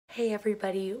Hey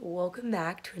everybody, welcome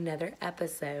back to another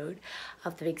episode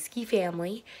of the Big Ski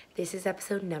Family. This is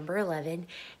episode number 11,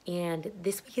 and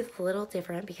this week is a little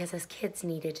different because us kids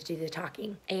needed to do the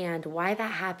talking. And why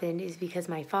that happened is because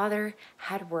my father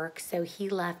had work, so he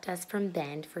left us from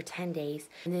Bend for 10 days.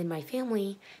 And then my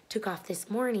family took off this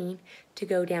morning to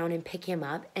go down and pick him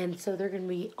up, and so they're gonna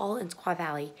be all in Squaw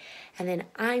Valley. And then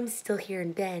I'm still here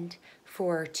in Bend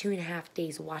for 2.5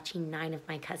 days watching 9 of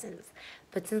my cousins.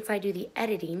 But since I do the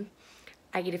editing,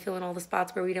 I get to fill in all the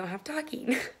spots where we don't have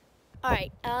talking. All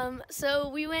right, so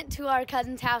we went to our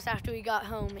cousin's house after we got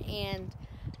home, and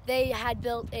they had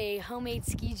built a homemade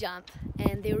ski jump,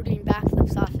 and they were doing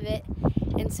backflips off of it.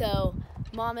 And so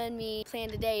Mama and me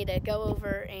planned a day to go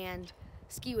over and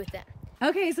ski with them.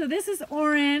 Okay, so this is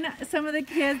Oren, some of the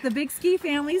kids, the Big Ski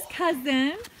Family's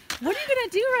cousin. What are you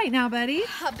gonna do right now, buddy?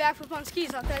 Backflip on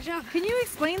skis off that jump. Can you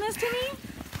explain this to me?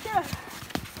 Yeah.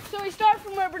 So we start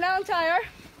from where we're down tire.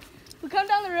 We come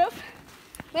down the roof,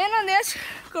 land on this,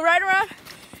 go right around,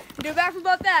 and do a backflip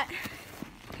off that.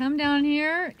 Come down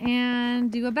here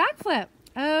and do a backflip.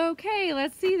 Okay,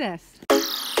 let's see this.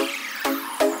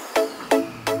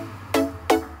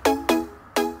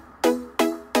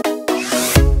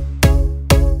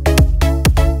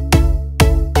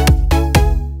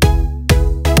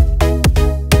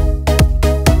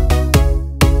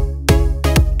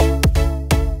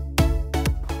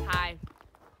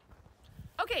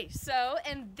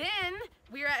 And then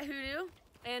we were at Hoodoo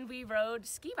and we rode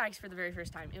ski bikes for the very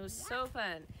first time. It was so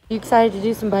fun. You excited to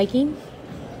do some biking?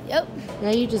 Yep. Now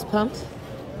you just pumped?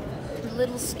 A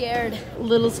little scared. A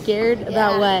little scared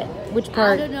about what? Which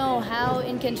part? I don't know how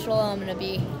in control I'm gonna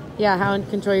be. Yeah, how in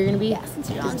control you're gonna be? Yeah, since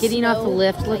you're on getting off the snow,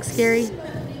 lift looks scary?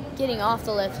 Getting off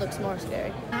the lift looks more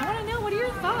scary. I wanna know, what are your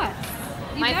thoughts?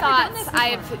 My thoughts,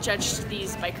 I've judged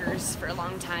these bikers for a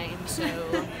long time, so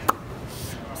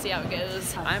see how it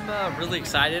goes. I'm really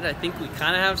excited. I think we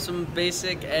kind of have some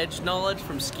basic edge knowledge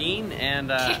from skiing, and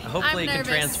hopefully it can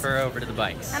transfer over to the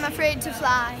bikes. I'm afraid to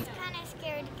fly. I'm kind of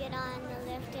scared to get on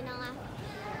the lift and all.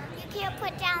 You can't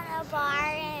put down a bar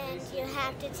and you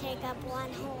have to take up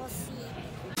one whole seat.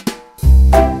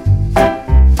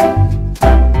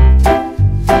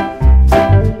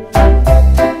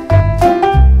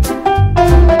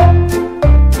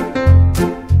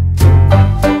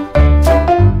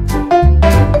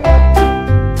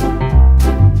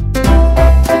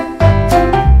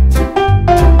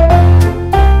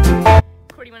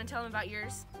 Tell them about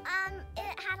yours. It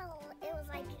was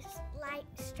like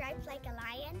striped like a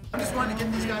lion. I just wanted to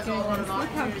get these guys all on an Look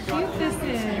how opportunity. cute this is.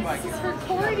 This is for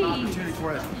Cordy. Opportunity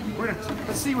for us.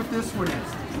 Let's see what this one is.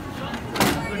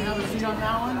 We're gonna have a seat on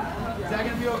that one. Is that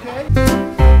gonna be okay?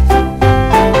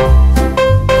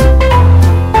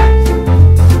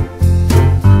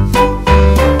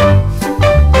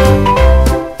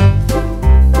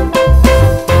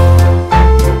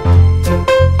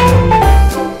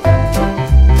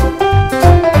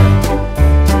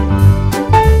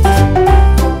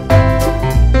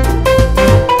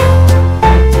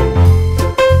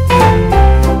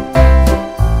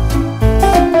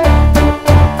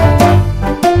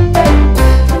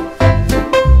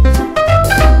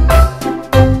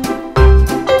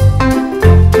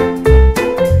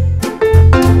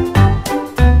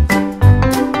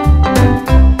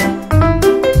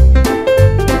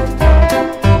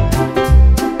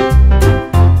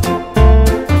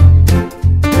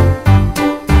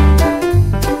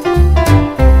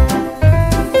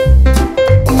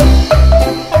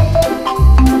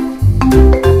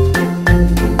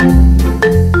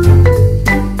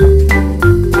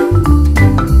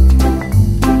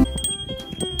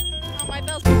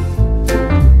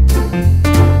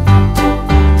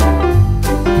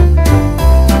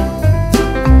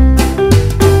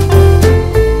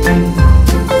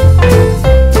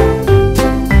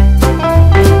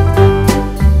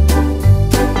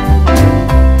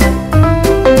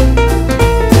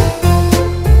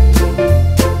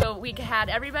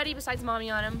 Everybody besides Mommy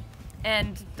on them,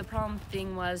 and the problem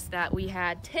thing was that we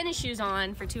had tennis shoes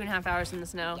on for 2.5 hours in the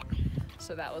snow,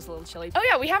 so that was a little chilly. Oh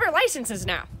yeah, we have our licenses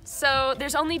now. So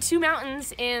there's only 2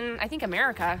 mountains in, I think,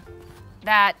 America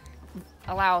that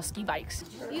allow ski bikes.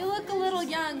 You look a little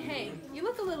young. Hey, you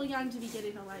look a little young to be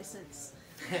getting a license.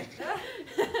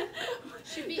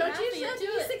 Should be Don't you should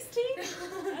be 16?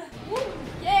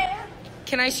 Yeah.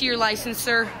 Can I see your license,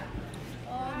 sir?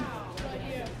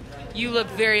 You look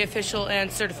very official and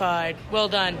certified. Well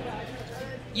done.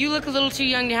 You look a little too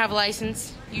young to have a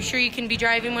license. You sure you can be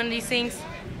driving one of these things?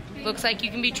 Looks like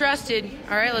you can be trusted.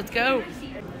 All right, let's go.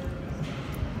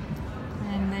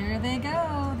 And there they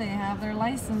go. They have their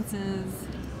licenses.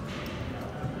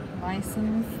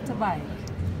 License to bike.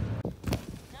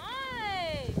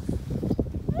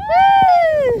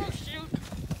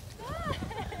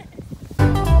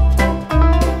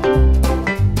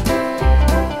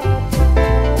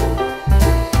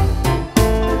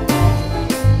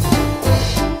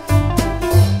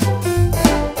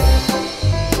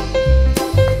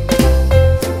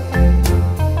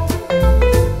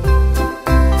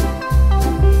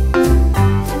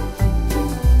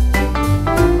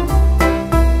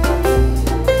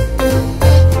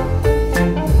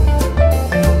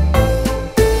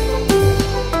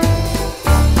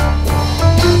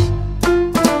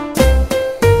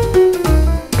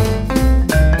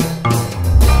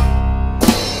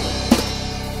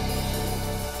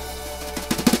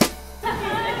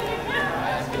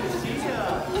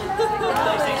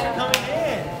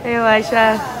 Hey,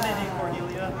 Elisha.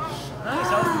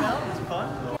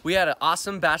 We had an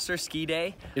awesome bachelor ski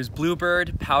day. It was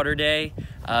Bluebird Powder Day.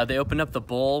 They opened up the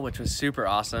bowl, which was super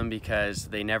awesome because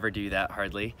they never do that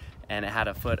hardly. And it had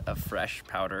a foot of fresh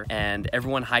powder. And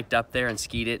everyone hiked up there and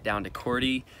skied it down to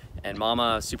Cordy. And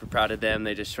Mama was super proud of them.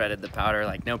 They just shredded the powder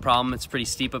like no problem. It's pretty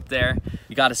steep up there.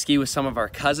 We got to ski with some of our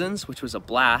cousins, which was a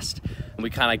blast. And we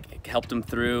kind of helped them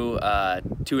through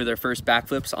 2 of their first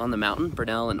backflips on the mountain,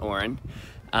 Burnell and Oren.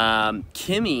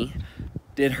 Kimmy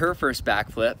did her first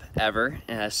backflip ever,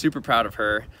 and super proud of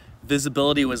her.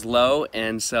 Visibility was low,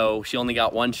 and so she only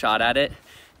got 1 shot at it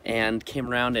and came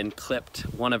around and clipped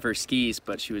one of her skis,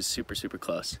 but she was super, super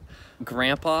close.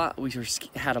 Grandpa,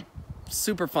 had a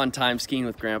super fun time skiing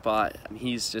with Grandpa.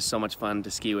 He's just so much fun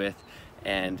to ski with,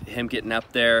 and him getting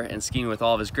up there and skiing with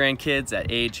all of his grandkids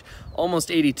at age almost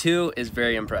 82 is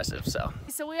very impressive. So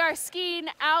we are skiing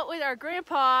out with our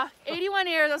grandpa, 81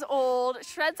 years old,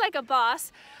 shreds like a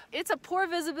boss. It's a poor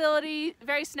visibility,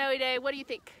 very snowy day. What do you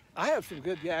think? I have some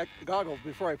good goggles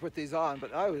before I put these on,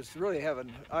 but I was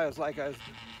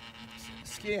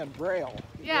skiing braille.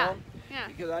 Yeah.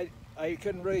 Because I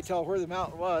couldn't really tell where the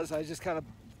mountain was. I was just kind of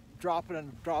dropping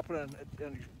and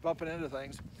bumping into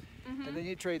things. And then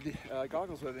you trade the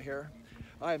goggles with me here.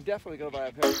 I am definitely going to buy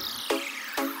a pair.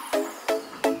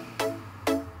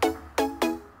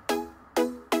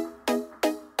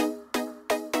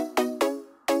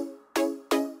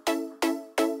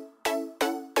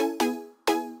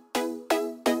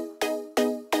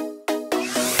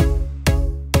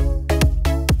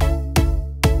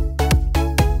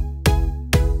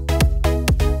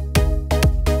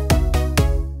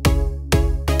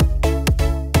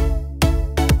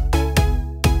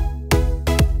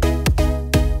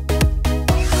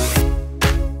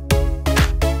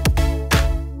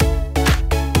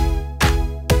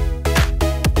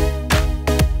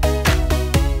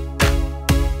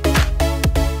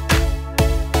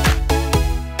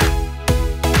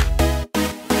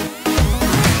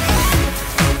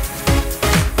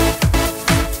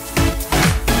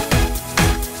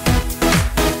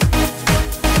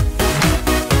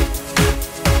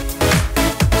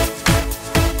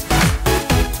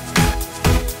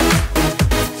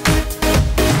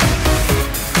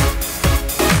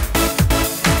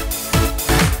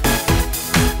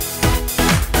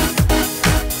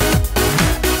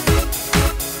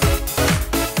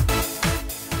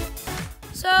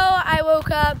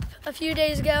 A few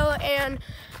days ago, and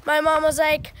my mom was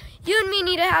like, you and me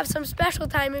need to have some special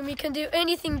time and we can do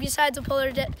anything besides a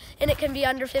polar dip and it can be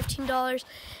under $15.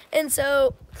 And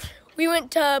so we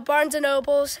went to Barnes and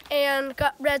Nobles and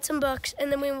read some books,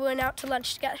 and then we went out to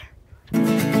lunch together.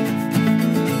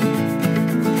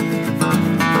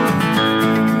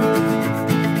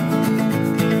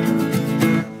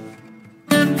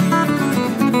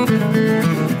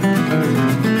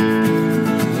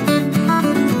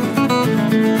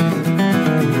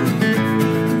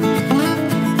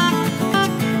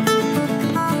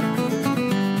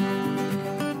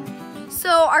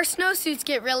 Our snowsuits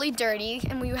get really dirty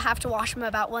and we have to wash them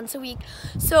about once a week.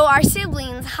 So our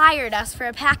siblings hired us for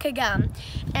a pack of gum,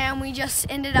 and we just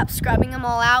ended up scrubbing them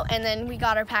all out, and then we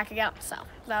got our pack of gum. So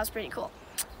that was pretty cool.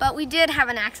 But we did have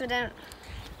an accident.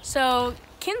 So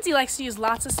Kinsey likes to use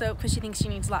lots of soap because she thinks she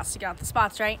needs lots to get out the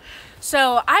spots, right?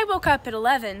 So I woke up at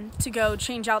 11 to go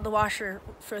change out the washer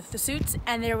for the suits,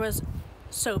 and there was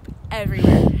soap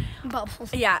everywhere.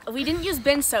 Bubbles. Yeah, we didn't use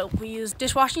bin soap, we used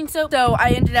dishwashing soap. So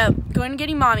I ended up going and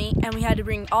getting Mommy, and we had to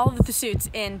bring all of the suits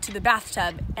into the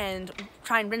bathtub and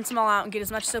try and rinse them all out and get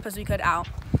as much soap as we could out.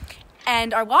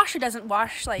 And our washer doesn't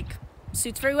wash like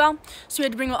suits very well, so we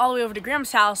had to bring them all the way over to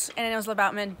Grandma's house, and it was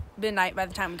about midnight by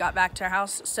the time we got back to our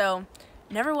house. So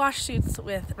never wash suits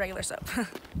with regular soap.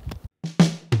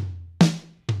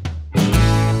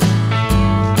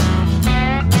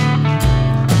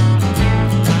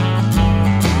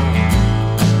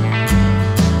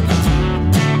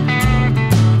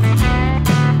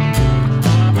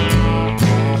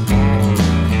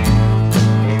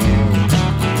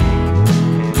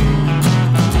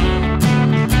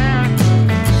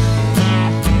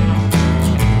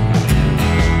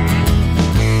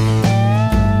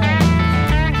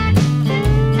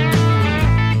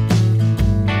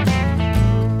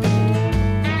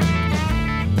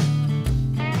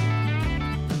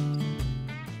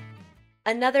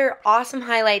 Another awesome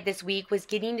highlight this week was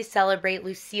getting to celebrate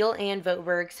Lucille Ann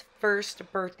Voberg's first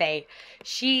birthday.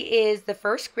 She is the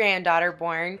first granddaughter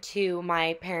born to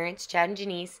my parents, Chad and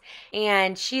Janice,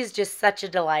 and she is just such a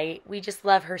delight. We just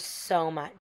love her so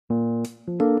much.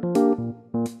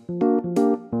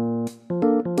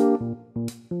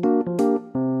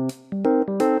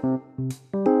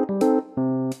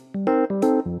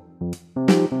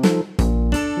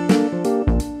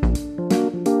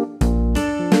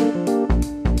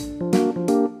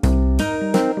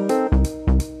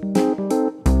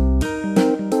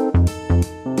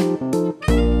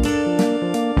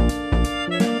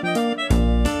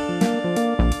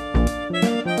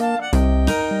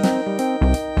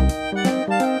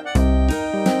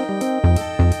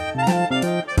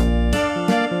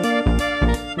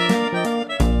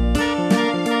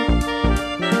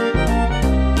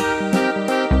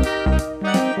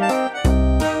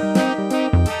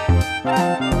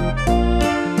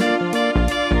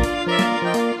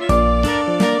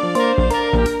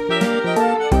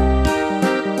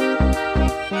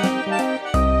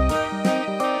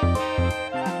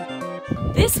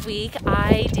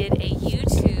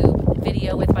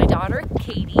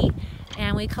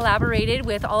 collaborated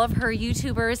with all of her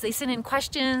YouTubers. They sent in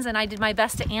questions and I did my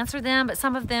best to answer them, but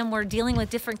some of them were dealing with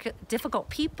difficult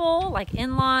people like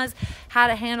in-laws, how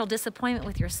to handle disappointment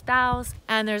with your spouse,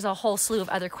 and there's a whole slew of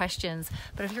other questions.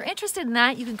 But if you're interested in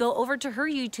that, you can go over to her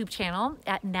YouTube channel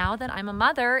at Now That I'm a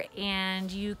Mother,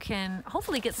 and you can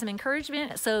hopefully get some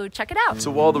encouragement, so check it out.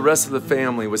 So while the rest of the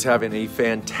family was having a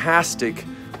fantastic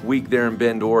week there in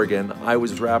Bend, Oregon, I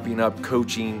was wrapping up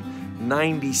coaching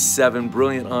 97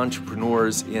 brilliant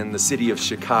entrepreneurs in the city of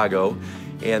Chicago.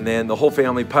 And then the whole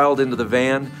family piled into the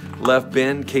van, left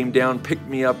Bend, came down, picked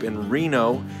me up in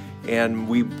Reno, and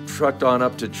we trucked on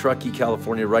up to Truckee,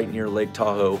 California, right near Lake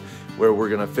Tahoe, where we're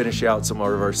gonna finish out some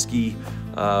of our ski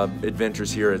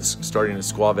adventures here starting at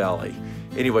Squaw Valley.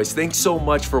 Anyways, thanks so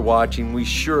much for watching. We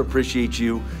sure appreciate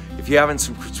you. If you haven't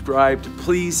subscribed,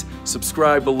 please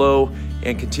subscribe below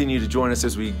and continue to join us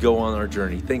as we go on our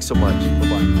journey. Thanks so much.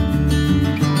 Bye-bye.